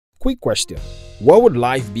Quick question: what would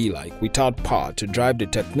life be like without power to drive the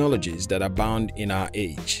technologies that abound in our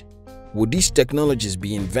age? Would these technologies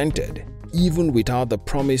be invented even without the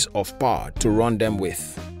promise of power to run them with?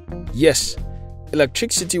 Yes,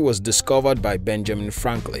 electricity was discovered by Benjamin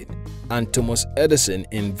Franklin, and Thomas Edison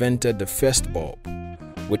invented the first bulb.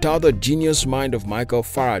 Without the genius mind of Michael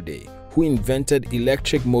Faraday, who invented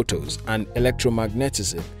electric motors and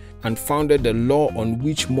electromagnetism and founded the law on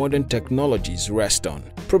which modern technologies rest on,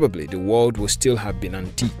 probably the world would still have been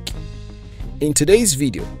antique. In today's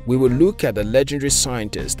video, we will look at the legendary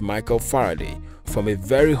scientist Michael Faraday from a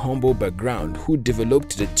very humble background who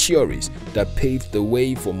developed the theories that paved the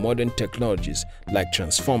way for modern technologies like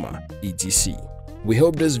transformer, etc. We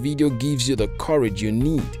hope this video gives you the courage you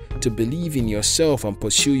need to believe in yourself and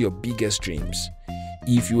pursue your biggest dreams.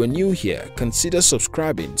 If you are new here, consider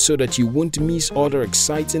subscribing so that you won't miss other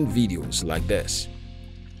exciting videos like this.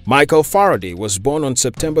 Michael Faraday was born on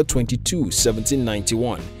September 22,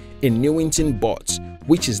 1791 in Newington Butts,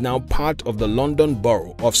 which is now part of the London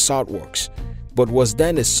borough of Southwark, but was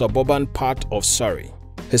then a suburban part of Surrey.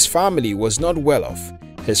 His family was not well off.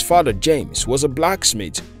 His father James was a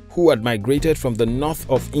blacksmith who had migrated from the north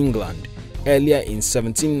of England earlier in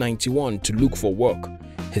 1791 to look for work.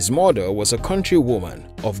 His mother was a country woman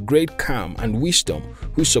of great calm and wisdom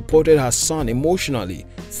who supported her son emotionally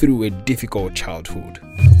through a difficult childhood.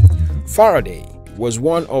 Faraday was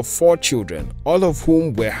one of 4 children, all of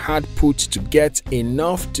whom were hard put to get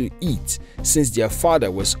enough to eat since their father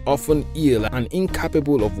was often ill and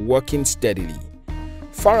incapable of working steadily.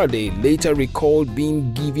 Faraday later recalled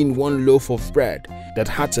being given one loaf of bread that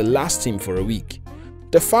had to last him for a week.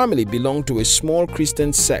 The family belonged to a small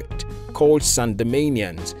Christian sect called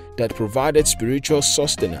Sandemanians that provided spiritual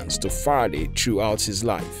sustenance to Faraday throughout his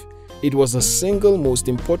life. It was the single most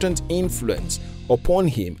important influence upon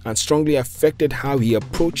him and strongly affected how he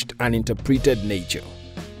approached and interpreted nature.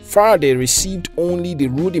 Faraday received only the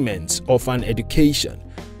rudiments of an education,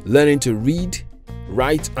 learning to read,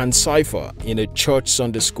 write and cipher in a church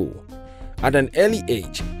Sunday school. At an early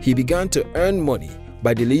age, he began to earn money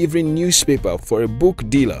by delivering newspaper for a book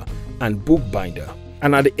dealer and bookbinder,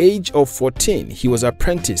 and at the age of 14 he was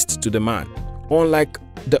apprenticed to the man. Unlike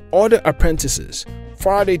the other apprentices,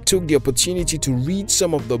 Faraday took the opportunity to read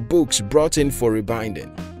some of the books brought in for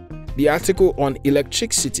rebinding. The article on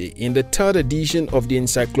electricity in the 3rd edition of the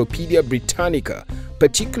Encyclopedia Britannica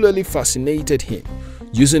particularly fascinated him.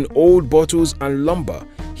 Using old bottles and lumber,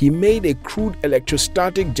 he made a crude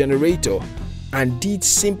electrostatic generator and did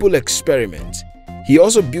simple experiments. He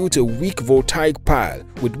also built a weak voltaic pile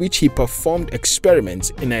with which he performed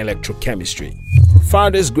experiments in electrochemistry.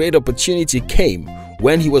 Faraday's great opportunity came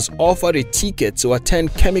when he was offered a ticket to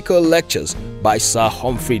attend chemical lectures by Sir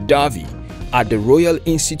Humphrey Davy at the Royal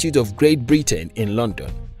Institute of Great Britain in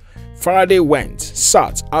London. Faraday went,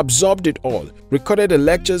 sat, absorbed it all, recorded the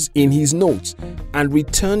lectures in his notes, and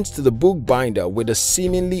returned to the bookbinder with a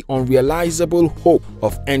seemingly unrealizable hope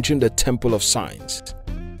of entering the Temple of Science.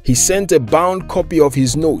 He sent a bound copy of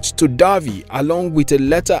his notes to Davy along with a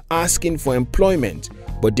letter asking for employment,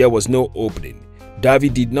 but there was no opening. Davy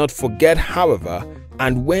did not forget, however,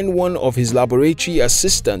 and when one of his laboratory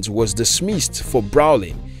assistants was dismissed for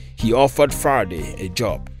brawling, he offered Faraday a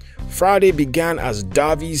job. Faraday began as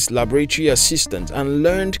Davy's laboratory assistant and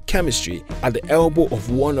learned chemistry at the elbow of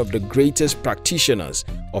one of the greatest practitioners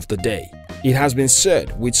of the day. It has been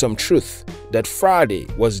said with some truth that Faraday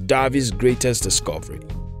was Davy's greatest discovery.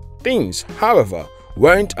 Things, however,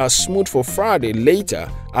 weren't as smooth for Faraday later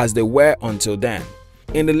as they were until then.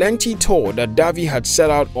 In the lengthy tour that Davy had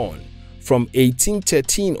set out on, from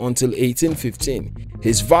 1813 until 1815,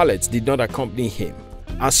 his valet did not accompany him.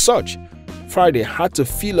 As such, Faraday had to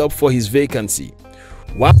fill up for his vacancy.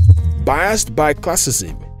 While biased by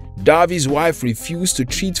classism, Davy's wife refused to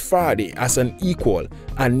treat Faraday as an equal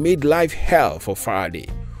and made life hell for Faraday,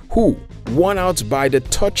 who, worn out by the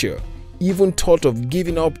torture, even thought of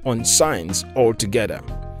giving up on science altogether.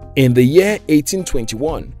 In the year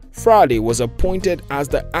 1821, Faraday was appointed as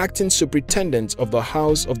the acting superintendent of the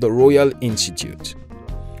House of the Royal Institute.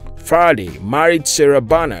 Faraday married Sarah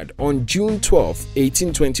Barnard on June 12,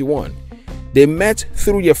 1821. They met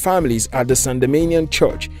through their families at the Sandemanian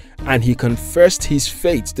Church, and he confessed his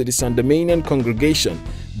faith to the Sandemanian congregation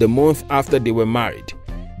the month after they were married.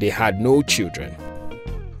 They had no children.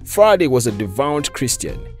 Faraday was a devout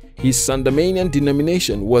Christian. His Sandemanian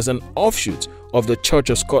denomination was an offshoot of the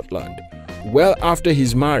Church of Scotland. Well after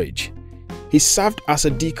his marriage, he served as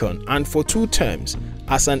a deacon and for 2 terms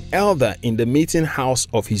as an elder in the meeting house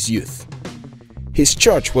of his youth. His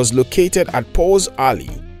church was located at Paul's Alley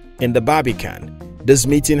in the Barbican. This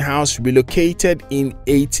meeting house relocated in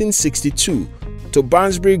 1862 to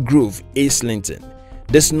Barnsbury Grove, Islington.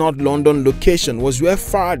 This North London location was where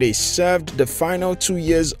Faraday served the final 2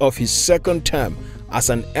 years of his second term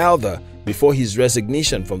as an elder before his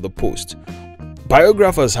resignation from the post.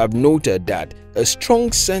 Biographers have noted that a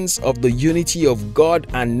strong sense of the unity of God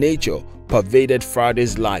and nature pervaded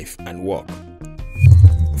Faraday's life and work.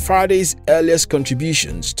 Faraday's earliest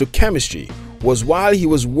contributions to chemistry was while he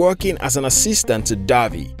was working as an assistant to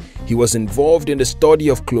Davy. He was involved in the study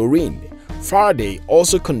of chlorine. Faraday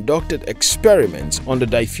also conducted experiments on the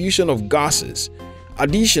diffusion of gases.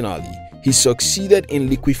 Additionally, he succeeded in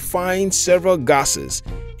liquefying several gases,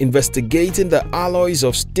 investigating the alloys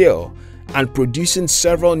of steel, and producing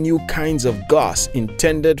several new kinds of glass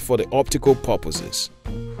intended for the optical purposes.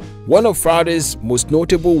 One of Faraday's most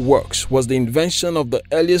notable works was the invention of the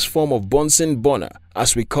earliest form of Bunsen burner,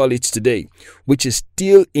 as we call it today, which is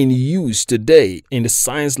still in use today in the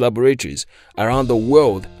science laboratories around the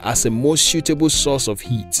world as a most suitable source of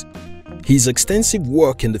heat. His extensive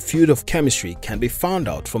work in the field of chemistry can be found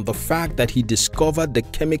out from the fact that he discovered the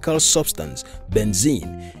chemical substance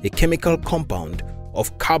benzene, a chemical compound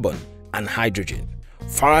of carbon and hydrogen.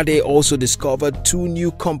 Faraday also discovered two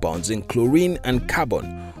new compounds in chlorine and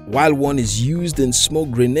carbon. While one is used in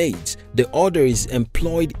smoke grenades, the other is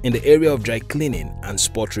employed in the area of dry cleaning and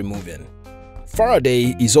spot removing.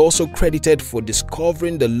 Faraday is also credited for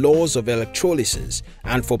discovering the laws of electrolysis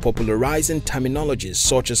and for popularizing terminologies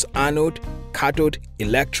such as anode, cathode,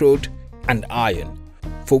 electrode, and ion,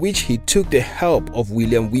 for which he took the help of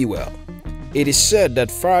William Whewell. It is said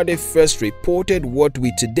that Faraday first reported what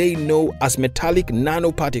we today know as metallic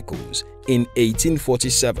nanoparticles in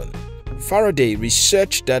 1847. Faraday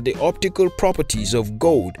researched that the optical properties of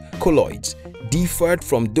gold colloids differed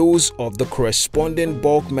from those of the corresponding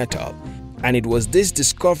bulk metal, and it was this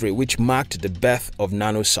discovery which marked the birth of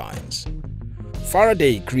nanoscience.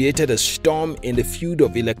 Faraday created a storm in the field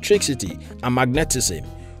of electricity and magnetism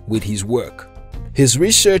with his work. His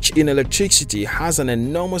research in electricity has an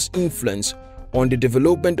enormous influence on the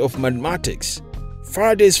development of mathematics.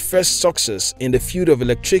 Faraday's first success in the field of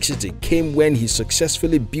electricity came when he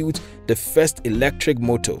successfully built the first electric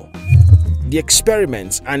motor. The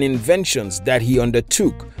experiments and inventions that he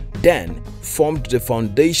undertook then formed the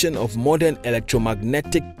foundation of modern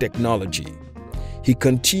electromagnetic technology. He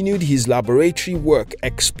continued his laboratory work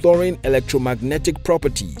exploring electromagnetic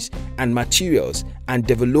properties and materials and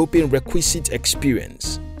developing requisite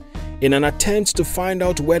experience. In an attempt to find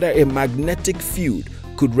out whether a magnetic field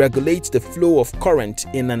could regulate the flow of current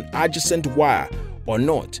in an adjacent wire or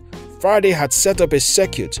not, Faraday had set up a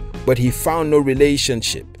circuit, but he found no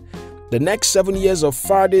relationship. The next 7 years of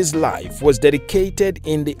Faraday's life was dedicated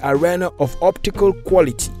in the arena of optical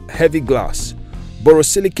quality heavy glass,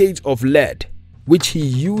 borosilicate of lead, which he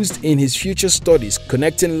used in his future studies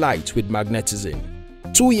connecting light with magnetism.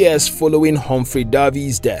 2 years following Humphrey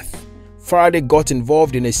Davy's death, Faraday got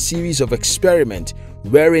involved in a series of experiments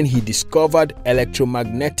wherein he discovered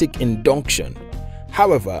electromagnetic induction.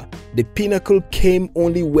 However, the pinnacle came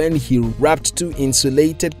only when he wrapped two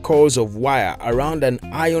insulated coils of wire around an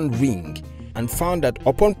iron ring and found that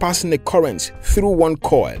upon passing a current through one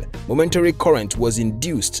coil, momentary current was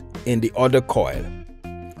induced in the other coil,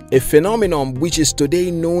 a phenomenon which is today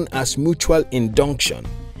known as mutual induction.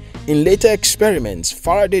 In later experiments,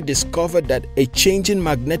 Faraday discovered that a changing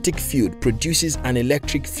magnetic field produces an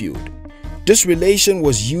electric field. This relation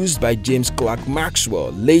was used by James Clerk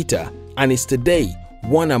Maxwell later and is today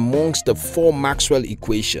one amongst the 4 Maxwell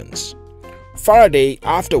equations. Faraday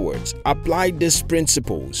afterwards applied these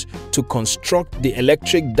principles to construct the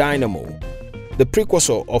electric dynamo, the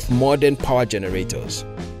precursor of modern power generators.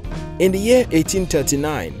 In the year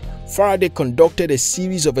 1839, Faraday conducted a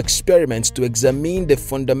series of experiments to examine the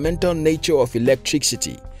fundamental nature of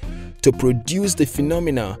electricity. To produce the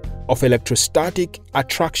phenomena of electrostatic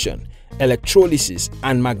attraction, electrolysis,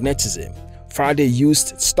 and magnetism, Faraday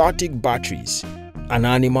used static batteries and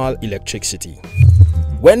animal electricity.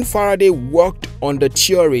 When Faraday worked on the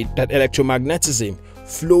theory that electromagnetism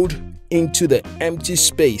flowed into the empty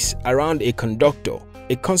space around a conductor,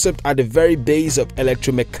 a concept at the very base of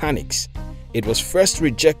electromechanics, it was first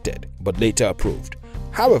rejected but later approved.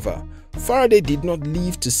 However, Faraday did not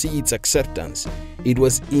live to see its acceptance. It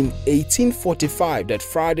was in 1845 that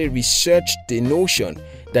Faraday researched the notion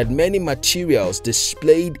that many materials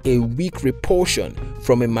displayed a weak repulsion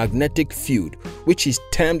from a magnetic field, which is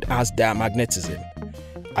termed as diamagnetism.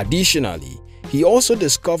 Additionally, he also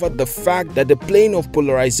discovered the fact that the plane of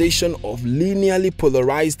polarization of linearly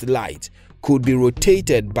polarized light could be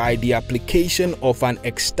rotated by the application of an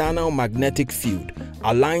external magnetic field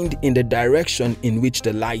aligned in the direction in which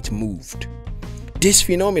the light moved. This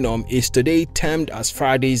phenomenon is today termed as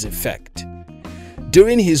Faraday's effect.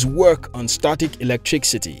 During his work on static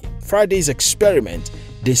electricity, Faraday's experiment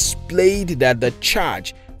displayed that the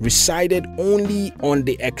charge resided only on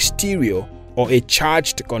the exterior or a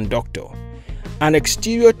charged conductor. An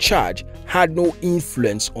exterior charge had no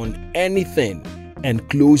influence on anything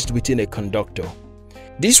enclosed within a conductor.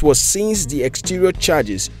 This was since the exterior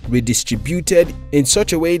charges redistributed in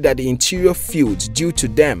such a way that the interior fields due to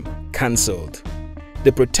them cancelled.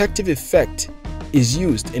 The protective effect is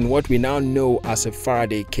used in what we now know as a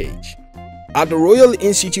Faraday cage. At the Royal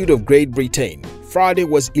Institute of Great Britain, Faraday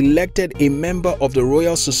was elected a member of the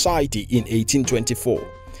Royal Society in 1824.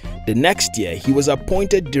 The next year, he was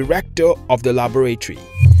appointed director of the laboratory.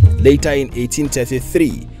 Later in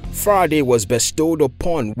 1833, Faraday was bestowed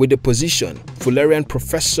upon with the position Fullerian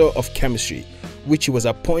Professor of Chemistry, which he was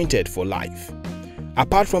appointed for life.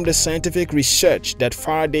 Apart from the scientific research that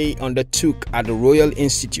Faraday undertook at the Royal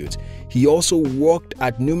Institute, he also worked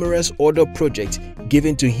at numerous other projects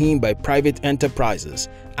given to him by private enterprises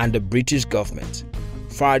and the British government.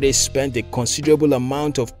 Faraday spent a considerable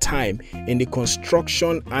amount of time in the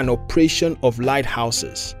construction and operation of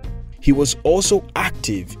lighthouses. He was also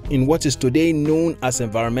active in what is today known as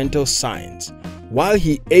environmental science. While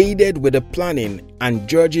he aided with the planning and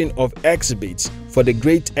judging of exhibits for the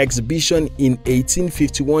Great Exhibition in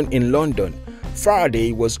 1851 in London,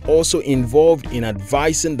 Faraday was also involved in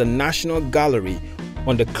advising the National Gallery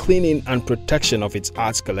on the cleaning and protection of its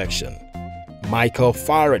arts collection. Michael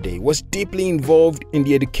Faraday was deeply involved in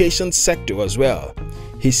the education sector as well.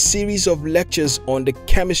 His series of lectures on the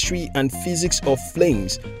chemistry and physics of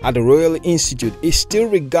flames at the Royal Institute is still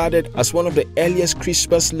regarded as one of the earliest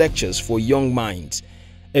Christmas lectures for young minds,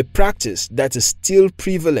 a practice that is still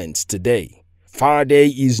prevalent today. Faraday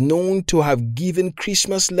is known to have given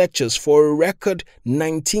Christmas lectures for a record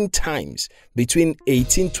 19 times between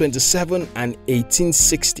 1827 and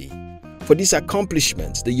 1860. For these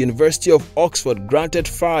accomplishments, the University of Oxford granted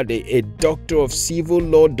Faraday a Doctor of Civil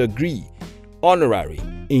Law degree, honorary,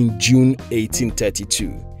 in June 1832.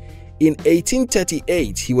 In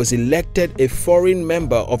 1838, he was elected a foreign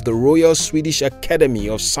member of the Royal Swedish Academy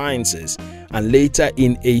of Sciences, and later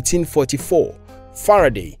in 1844,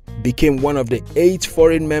 Faraday became one of the 8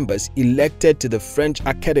 foreign members elected to the French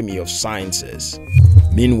Academy of Sciences.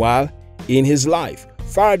 Meanwhile, in his life,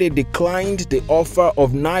 Faraday declined the offer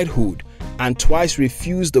of knighthood and twice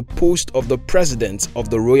refused the post of the President of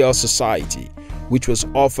the Royal Society, which was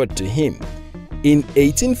offered to him. In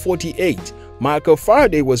 1848, Michael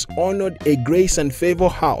Faraday was honored a Grace and Favour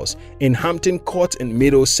house in Hampton Court in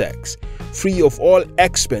Middlesex, free of all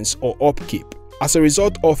expense or upkeep, as a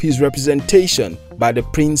result of his representation by the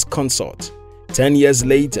Prince Consort. 10 years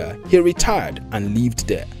later, he retired and lived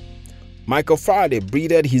there. Michael Faraday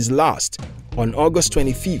breathed his last on August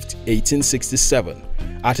 25, 1867,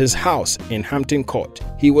 at his house in Hampton Court.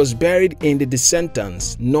 He was buried in the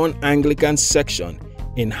Dissenters non-Anglican section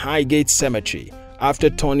in Highgate Cemetery after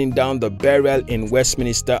turning down the burial in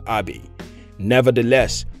Westminster Abbey.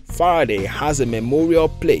 Nevertheless, Faraday has a memorial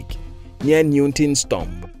plaque near Newton's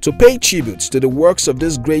tomb. To pay tribute to the works of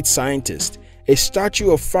this great scientist, a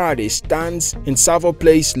statue of Faraday stands in Savile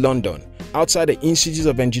Place, London, outside the Institute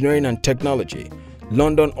of Engineering and Technology.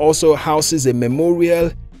 London also houses a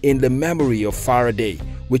memorial in the memory of Faraday,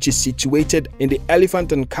 which is situated in the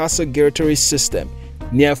Elephant and Castle Giratory system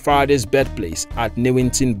near Faraday's birthplace at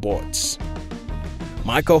Newington Boards.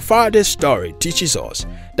 Michael Faraday's story teaches us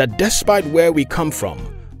that despite where we come from,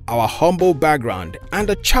 our humble background, and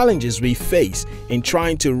the challenges we face in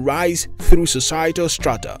trying to rise through societal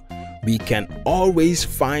strata, we can always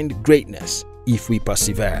find greatness if we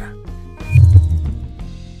persevere.